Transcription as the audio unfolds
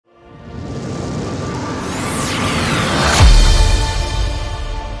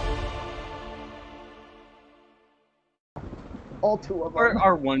All two of them. Or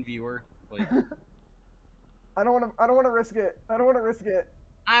our one viewer. Like. I don't want to risk it. I don't want to risk it.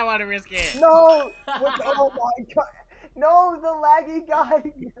 I want to risk it. No! Oh my god! No, the laggy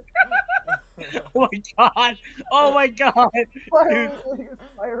guy! Oh my god! Oh my god! Finally, a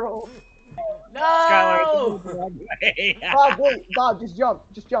spiral. No! Bob, wait, Bob, just jump.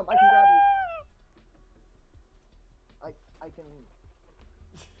 Just jump. I can grab you.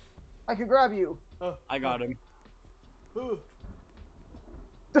 I can grab you. I got him.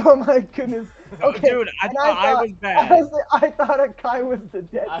 Oh my goodness. Okay. Dude, I thought I was bad. Honestly, I thought a guy was the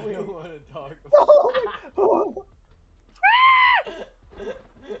dead I wing. don't want to talk No!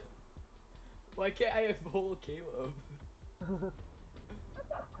 Why can't I pull Caleb? Because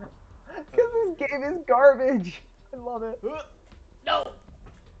this game is garbage. I love it. No!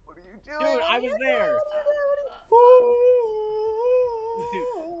 What are you doing? Dude, I was there.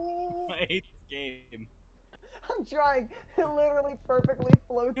 I hate this game. I'm trying. It literally perfectly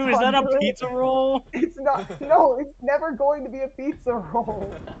floats. Dude, is that a onto it. pizza roll? It's not. No, it's never going to be a pizza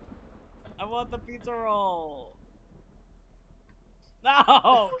roll. I want the pizza roll.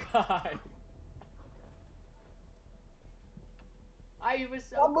 No! God. I was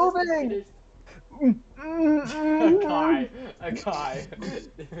so I'm close to moving. finish. A guy.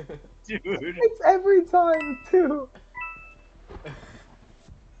 Dude. It's every time too.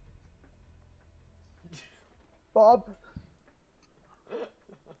 Bob.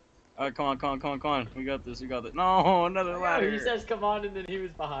 Alright, come on. We got this. No, another ladder. He says come on and then he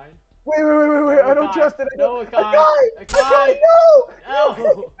was behind. Wait. I don't trust it. No, a guy. A guy. No.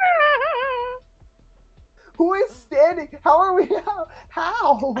 No. Who is standing? How are we?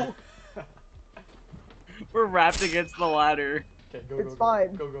 How? We're wrapped against the ladder. Okay, go, It's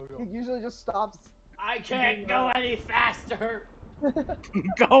fine. Go. It usually just stops. I can't go any faster.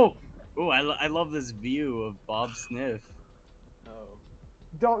 Go! Ooh, I love this view of Bob Sniff. Oh.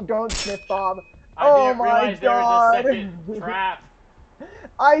 Don't sniff, Bob. I Oh didn't my realize god. there was a second trap.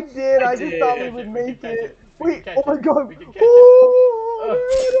 I did. I just did. thought we Catch would it, we make can catch it. it. We Wait. can Oh catch my it. god. We can catch it. Ooh,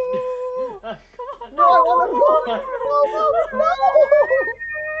 Come on, no, I want to go. No.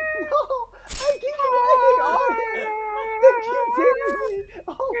 No. I keep lagging on it. They keep hitting me.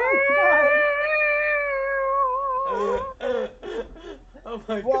 Oh Oh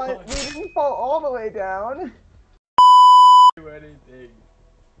my my god. god. We didn't fall all the way down. Do anything.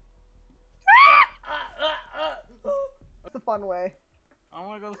 It's a fun way. I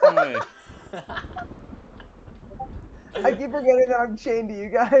wanna go the fun way. I keep forgetting that I'm chained to you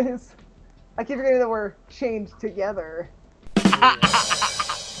guys. I keep forgetting that we're chained together.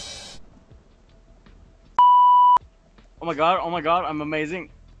 Oh my god, I'm amazing.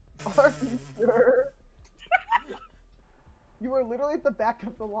 Are you sure? You are literally at the back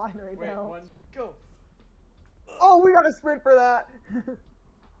of the line right Wait, now. one, go. Oh, we got to sprint for that. A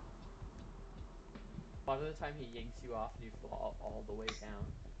lot of the time he yanks you off and you fall all the way down.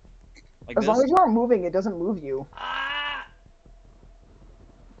 Like As this? long as you aren't moving, it doesn't move you. Ah!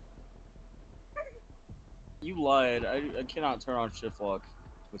 You lied. I cannot turn on shift lock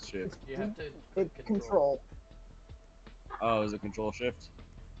with shift. You have to It control. Oh, is it control shift?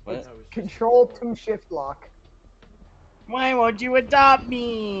 What? No, it's just Control to shift lock. Why won't you adopt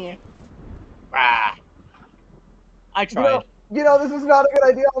me? Ah. I tried. You know, this is not a good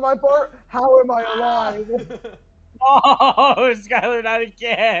idea on my part. How am I alive? Oh, Skylar, not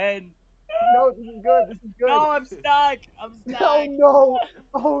again. No, this is good. This is good. No, I'm stuck. I'm No, stuck. no.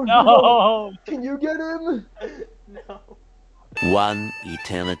 Oh, no. No. Can you get him? No. One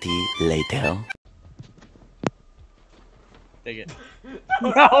eternity later. Take it. No,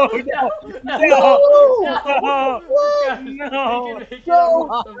 no, no, no, no,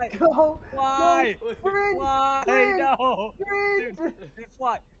 Go, go, Why? go, sprint, Why? sprint, No. sprint. Dude,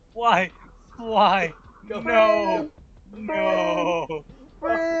 fly. Why? Why? Go. No. No.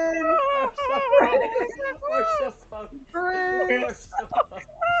 Sprint, sprint,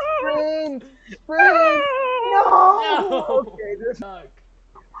 sprint. No. Okay, this.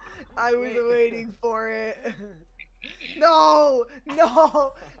 I was waiting for it. No,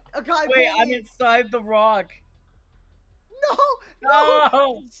 no. A guy. Wait, pull I'm me. inside the rock. No, no.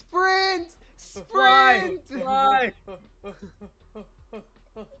 No. Sprint, Fly. sprint. Fly.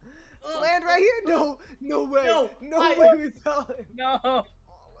 Land right here. No, no way. No, No I- way we fell in. No.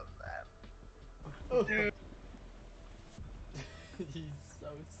 All of that. Dude. He's so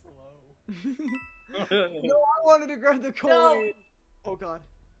slow. No, I wanted to grab the coin. No. Oh god.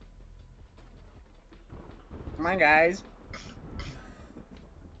 Come on, guys.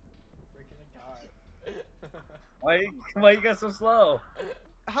 Freaking a guy. Why you guys so slow?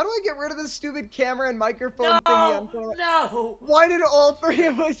 How do I get rid of this stupid camera and microphone thingy on front of- No! Why did all three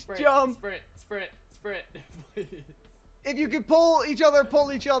of us Sprint, jump? sprint, please. If you could pull each other,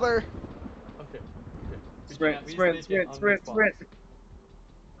 pull each other. Okay. Sprint.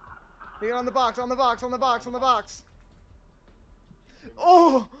 Get on the box, on the box, on the box, on the box.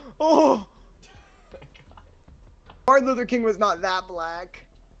 Oh! Oh! Martin Luther King was not that black.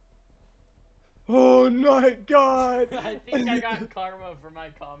 Oh my god! I think I got karma for my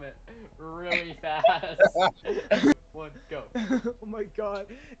comment really fast. 1, go. Oh my god.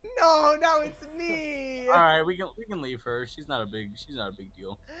 No, now it's me! Alright, we can leave her. She's not a big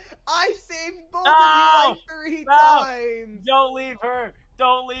deal. I saved both No! of you like 3 No! times! Don't leave her!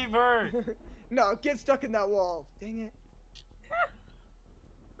 Don't leave her! No, get stuck in that wall. Dang it.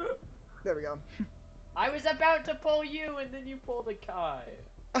 There we go. I was about to pull you and then you pulled a Kai.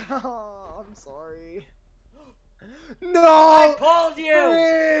 Oh, I'm sorry. No! I pulled you!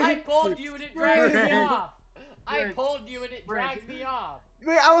 Sprint! I pulled you and it dragged me Sprint! off! I pulled you and it dragged me off!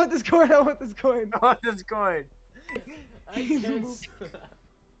 Wait, I want this coin, I want this coin. I want this coin. I can't.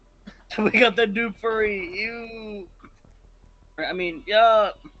 We got the new furry. Ew. I mean,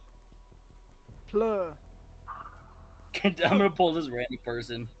 yeah. Plur. I'm gonna pull this random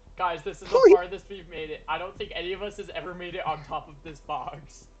person. Guys, this is Holy- the farthest we've made it. I don't think any of us has ever made it on top of this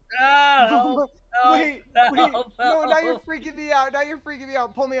box. Ah! Help, help, Wait, help, wait. help. No, now you're freaking me out. Now you're freaking me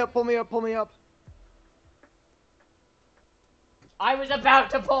out. Pull me up, pull me up, pull me up. I was about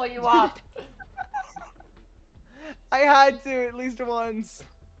to pull you up! I had to at least once.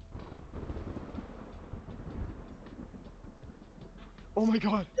 Oh my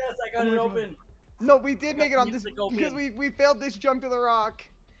god. Yes, I got Oh it my open. No, we did make it on this Music open. because we failed this jump to the rock.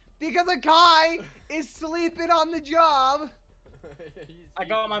 Because a guy is sleeping on the job. I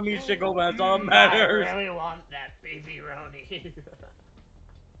got my music open. That's all that matters. I really want that baby Roni.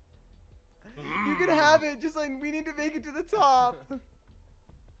 You can have it, just like we need to make it to the top.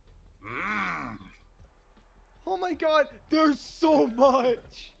 Oh my god, there's so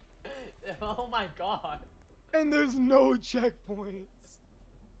much. Oh my god. And there's no checkpoints.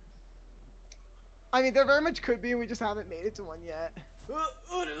 I mean, there very much could be, and we just haven't made it to one yet.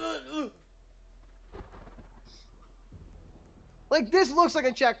 Like, this looks like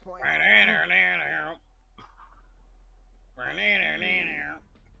a checkpoint.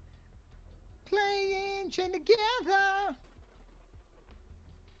 Playing chained together.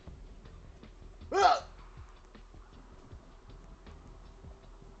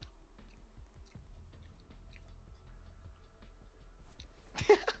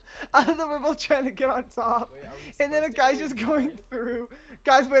 I don't know, we're both trying to get on top. Wait, are we And then a supposed to guy's go just going inside? through.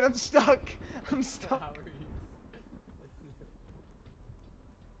 Guys, wait, I'm stuck. I'm How stuck. are you?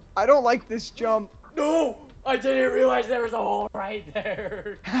 I don't like this jump. No! I didn't realize there was a hole right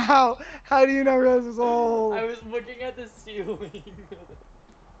there. How? How do you not realize there's a hole? I was looking at the ceiling.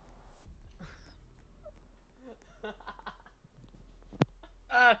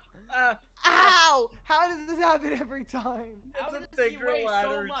 Ow! How does this happen every time? How It's a does he bigger weigh so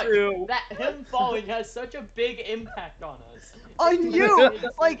ladder, much too. that him falling has such a big impact on us? On you!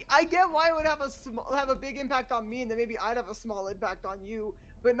 Like, I get why it would have a big impact on me, and then maybe I'd have a small impact on you,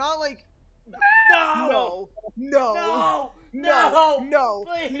 but not like. No! No! No! No! No! No!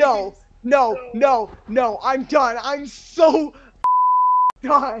 Please! No! No! No! No! I'm done. I'm so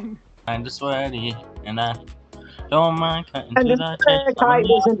done. I'm just sweaty, and I don't mind cutting And to the the chase. kite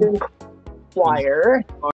isn't in choir.